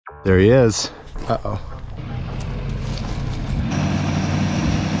There he is. Uh-oh.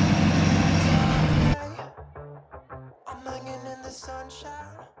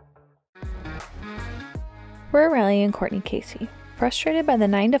 We're Riley and Courtney Casey. Frustrated by the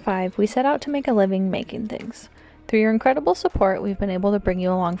 9-to-5, we set out to make a living making things. Through your incredible support, we've been able to bring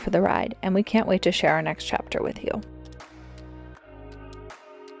you along for the ride, and we can't wait to share our next chapter with you.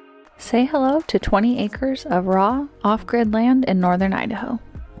 Say hello to 20 acres of raw, off-grid land in Northern Idaho.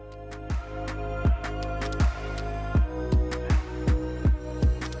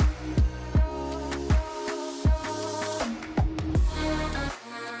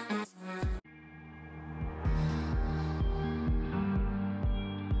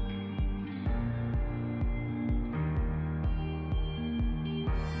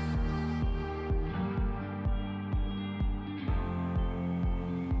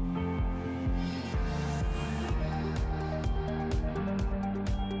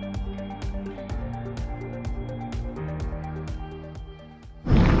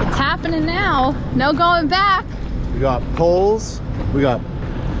 Happening now, no going back. We got poles, we got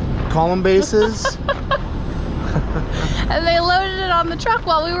column bases. And they loaded it on the truck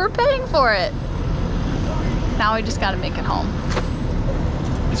while we were paying for it. Now we just got to make it home.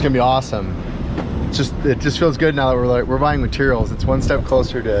 It's gonna be awesome. It just feels good now that we're buying materials. It's one step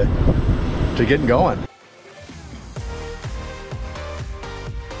closer to getting going.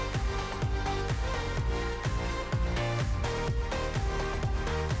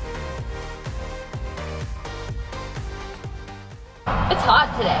 It's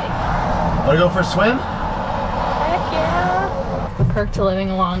hot today. Wanna go for a swim? Heck yeah. The perk to living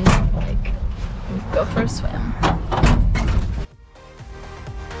along the lake. Go for a swim.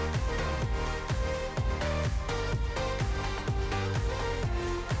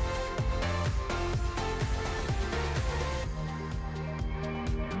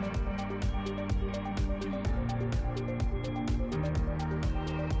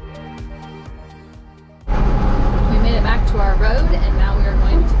 To our road, and now we are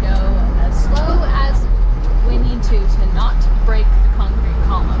going to go as slow as we need to not break the concrete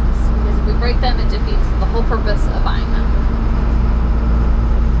columns, because if we break them it defeats the whole purpose of buying them.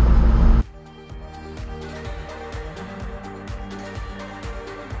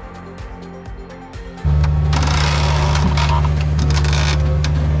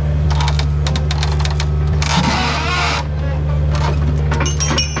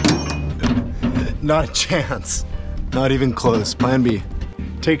 Not a chance. Not even close. Plan B.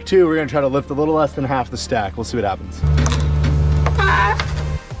 Take two, we're gonna try to lift a little less than half the stack. We'll see what happens.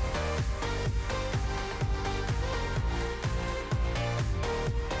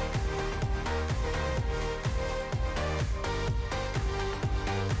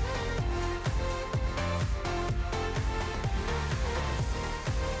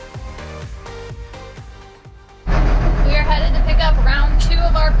 We are headed to pick up round 2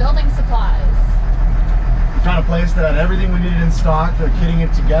 of our building supplies. Found a place that had everything we needed in stock. They're kitting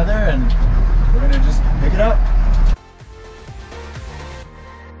it together and we're gonna just pick it up.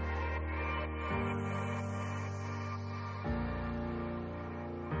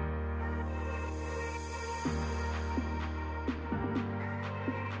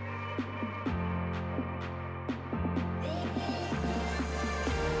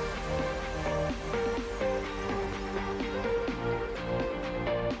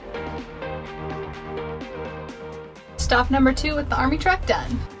 Stop number 2 with the army truck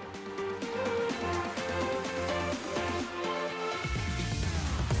done.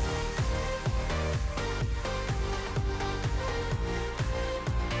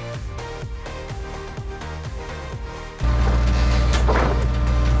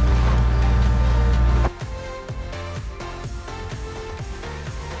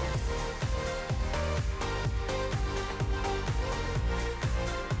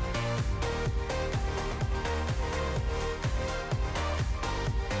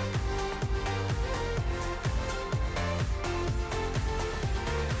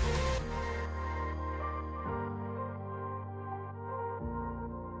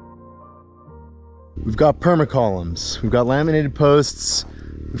 We've got permacolumns, we've got laminated posts,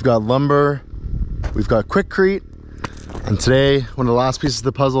 we've got lumber, we've got quickcrete, and today one of the last pieces of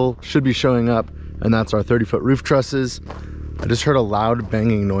the puzzle should be showing up, and that's our 30-foot roof trusses. I just heard a loud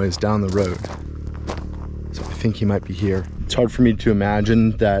banging noise down the road, so I think he might be here. It's hard for me to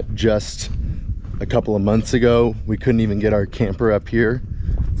imagine that just a couple of months ago we couldn't even get our camper up here,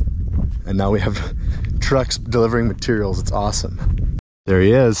 and now we have trucks delivering materials. It's awesome. There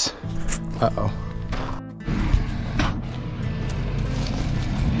he is. Uh-oh.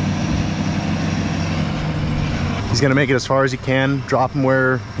 He's gonna make it as far as he can, drop him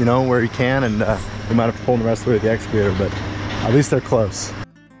where, you know, where he can, and we might have to pull him the rest of the way with the excavator, but at least they're close.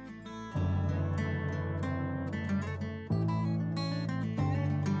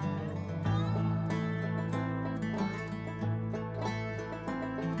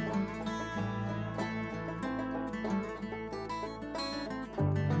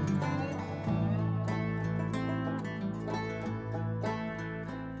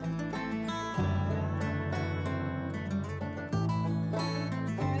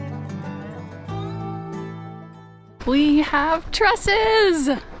 We have trusses!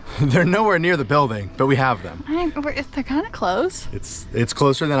 They're nowhere near the building, but we have them. They're kind of close. It's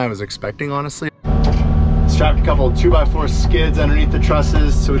closer than I was expecting, honestly. Strapped a couple of 2x4 skids underneath the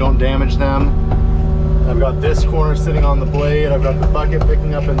trusses so we don't damage them. I've got this corner sitting on the blade. I've got the bucket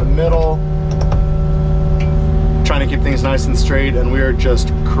picking up in the middle. Trying to keep things nice and straight, and we are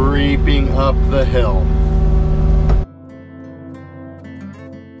just creeping up the hill.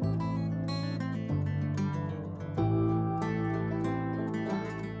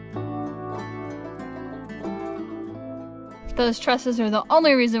 Those trusses are the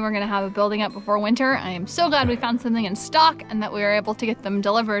only reason we're gonna have a building up before winter. I am so glad we found something in stock and that we were able to get them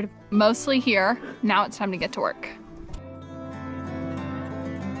delivered mostly here. Now it's time to get to work.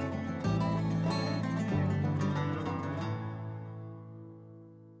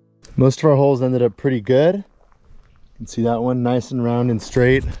 Most of our holes ended up pretty good. You can see that one nice and round and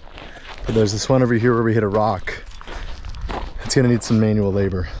straight. But there's this one over here where we hit a rock. It's gonna need some manual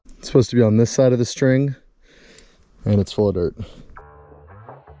labor. It's supposed to be on this side of the string, and it's full of dirt.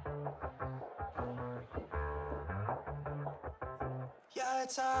 Yeah,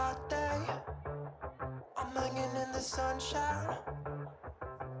 it's a hot day. I'm hanging in the sunshine.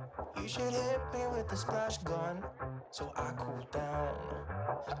 You should hit me with the splash gun so I cool down.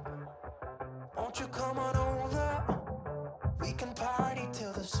 Won't you come on over? We can party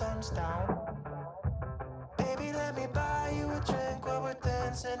till the sun's down. Baby, let me buy you a drink while we're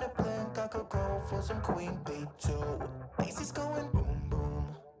dancing a blink. I could go for some Queen Bee too. Macy's going boom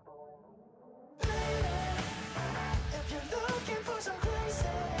boom. If you're looking for some crazy,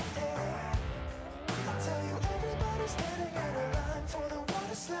 I'll tell you everybody's standing in a line for the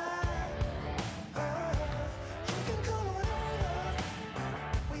water slide. You can come on over.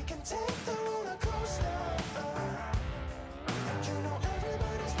 We can take the roller coaster. And you know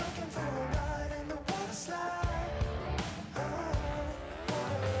everybody's looking for a ride in the water slide.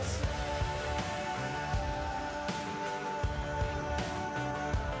 Water slide.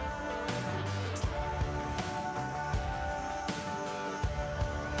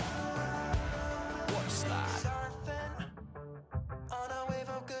 Water slide. Surfing on a wave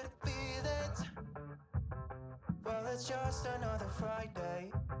of good feelings. Well, it's just another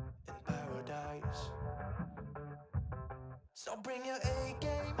Friday in paradise. So bring your A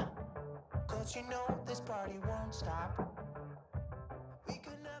game, cause you know this party won't stop. We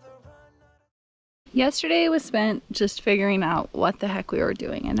could never run out of... Yesterday was spent just figuring out what the heck we were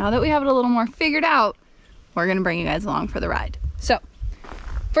doing. And now that we have it a little more figured out, we're gonna bring you guys along for the ride. So,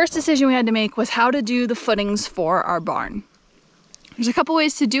 first decision we had to make was how to do the footings for our barn. There's a couple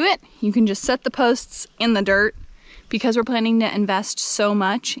ways to do it. You can just set the posts in the dirt. Because we're planning to invest so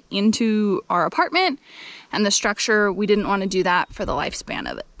much into our apartment and the structure, we didn't want to do that for the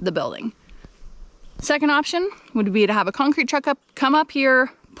lifespan of the building. Second option would be to have a concrete truck come up here,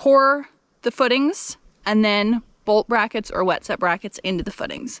 pour the footings, and then bolt brackets or wet set brackets into the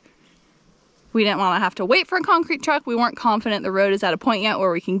footings. We didn't want to have to wait for a concrete truck. We weren't confident the road is at a point yet where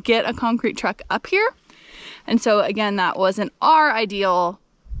we can get a concrete truck up here. And so again, that wasn't our ideal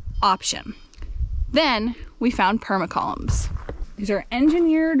option. Then we found permacolumns. These are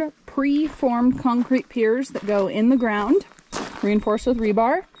engineered, pre-formed concrete piers that go in the ground, reinforced with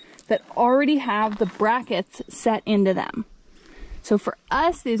rebar, that already have the brackets set into them. So for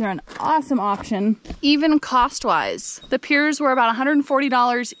us, these are an awesome option. Even cost-wise, the piers were about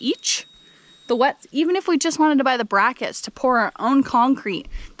 $140 each. The wet, even if we just wanted to buy the brackets to pour our own concrete,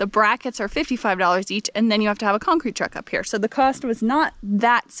 the brackets are $55 each, and then you have to have a concrete truck up here. So the cost was not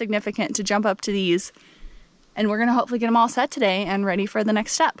that significant to jump up to these, and we're gonna hopefully get them all set today and ready for the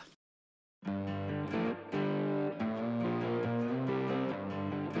next step.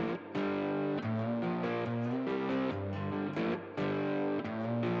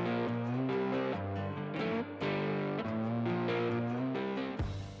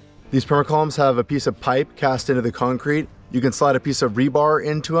 These permacolumns have a piece of pipe cast into the concrete. You can slide a piece of rebar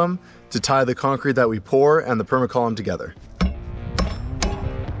into them to tie the concrete that we pour and the permacolumn together.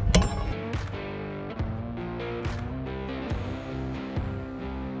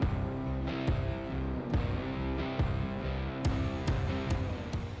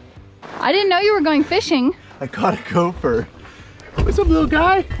 I didn't know you were going fishing. I caught a gopher. What's up, little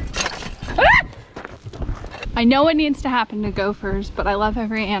guy? I know what needs to happen to gophers, but I love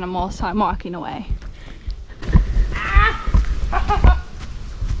every animal, so I'm walking away.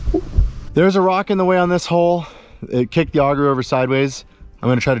 There's a rock in the way on this hole. It kicked the auger over sideways. I'm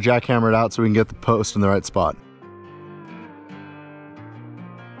gonna try to jackhammer it out so we can get the post in the right spot.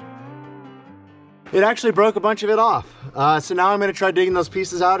 It actually broke a bunch of it off. So now I'm gonna try digging those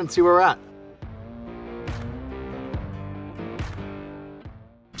pieces out and see where we're at.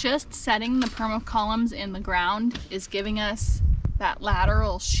 Just setting the perma columns in the ground is giving us that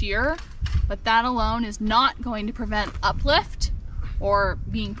lateral shear, but that alone is not going to prevent uplift or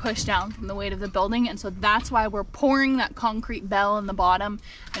being pushed down from the weight of the building. And so that's why we're pouring that concrete bell in the bottom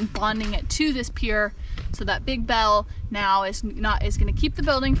and bonding it to this pier. So that big bell now is gonna keep the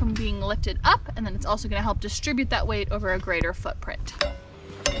building from being lifted up, and then it's also gonna help distribute that weight over a greater footprint.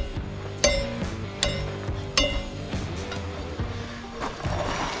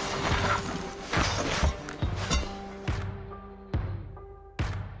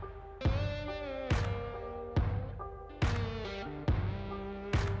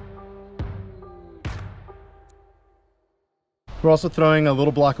 We're also throwing a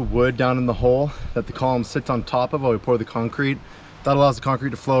little block of wood down in the hole that the column sits on top of while we pour the concrete. That allows the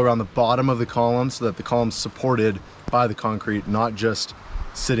concrete to flow around the bottom of the column so that the column's supported by the concrete, not just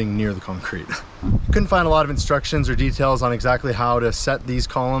sitting near the concrete. Couldn't find a lot of instructions or details on exactly how to set these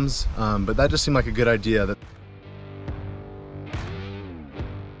columns, but that just seemed like a good idea. We're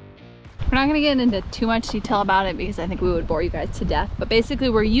not gonna get into too much detail about it because I think we would bore you guys to death, but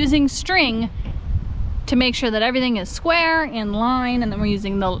basically we're using string to make sure that everything is square, in line, and then we're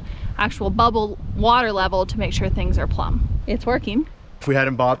using the actual bubble water level to make sure things are plumb. It's working. If we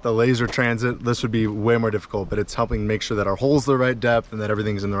hadn't bought the laser transit, this would be way more difficult, but it's helping make sure that our hole's the right depth and that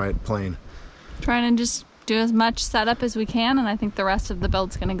everything's in the right plane. Trying to just do as much setup as we can, and I think the rest of the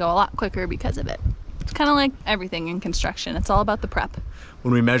build's gonna go a lot quicker because of it. It's kind of like everything in construction. It's all about the prep.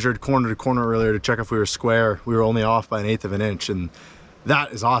 When we measured corner to corner earlier to check if we were square, we were only off by 1/8 of an inch, and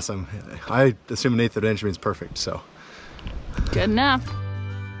that is awesome. I assume 1/8 of an inch means perfect, so. Good enough.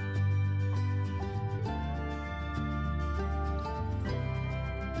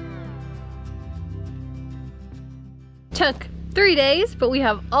 Took 3 days, but we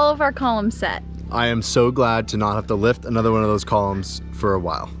have all of our columns set. I am so glad to not have to lift another one of those columns for a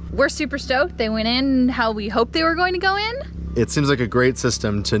while. We're super stoked. They went in how we hoped they were going to go in. It seems like a great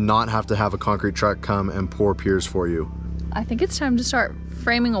system to not have to have a concrete truck come and pour piers for you. I think it's time to start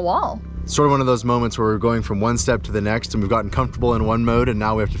framing a wall. Sort of one of those moments where we're going from one step to the next and we've gotten comfortable in one mode and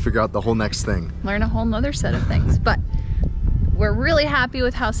now we have to figure out the whole next thing. Learn a whole nother set of things, but we're really happy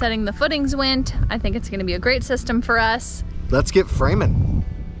with how setting the footings went. I think it's gonna be a great system for us. Let's get framing.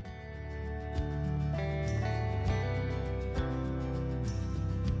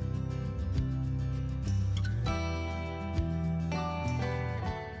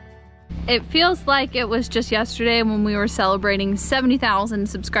 It feels like it was just yesterday when we were celebrating 70,000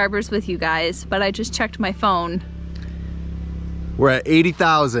 subscribers with you guys, but I just checked my phone. We're at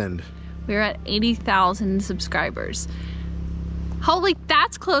 80,000. We're at 80,000 subscribers. Holy,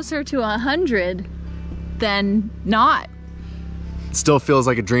 that's closer to 100 than not. It still feels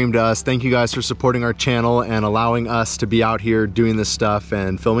like a dream to us. Thank you guys for supporting our channel and allowing us to be out here doing this stuff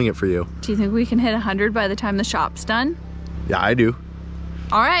and filming it for you. Do you think we can hit 100 by the time the shop's done? Yeah, I do.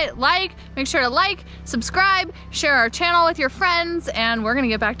 All right, make sure to like, subscribe, share our channel with your friends, and we're gonna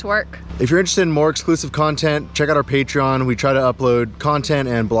get back to work. If you're interested in more exclusive content, check out our Patreon. We try to upload content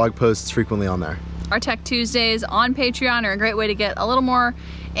and blog posts frequently on there. Our Tech Tuesdays on Patreon are a great way to get a little more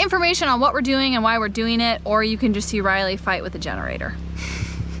information on what we're doing and why we're doing it, or you can just see Riley fight with a generator.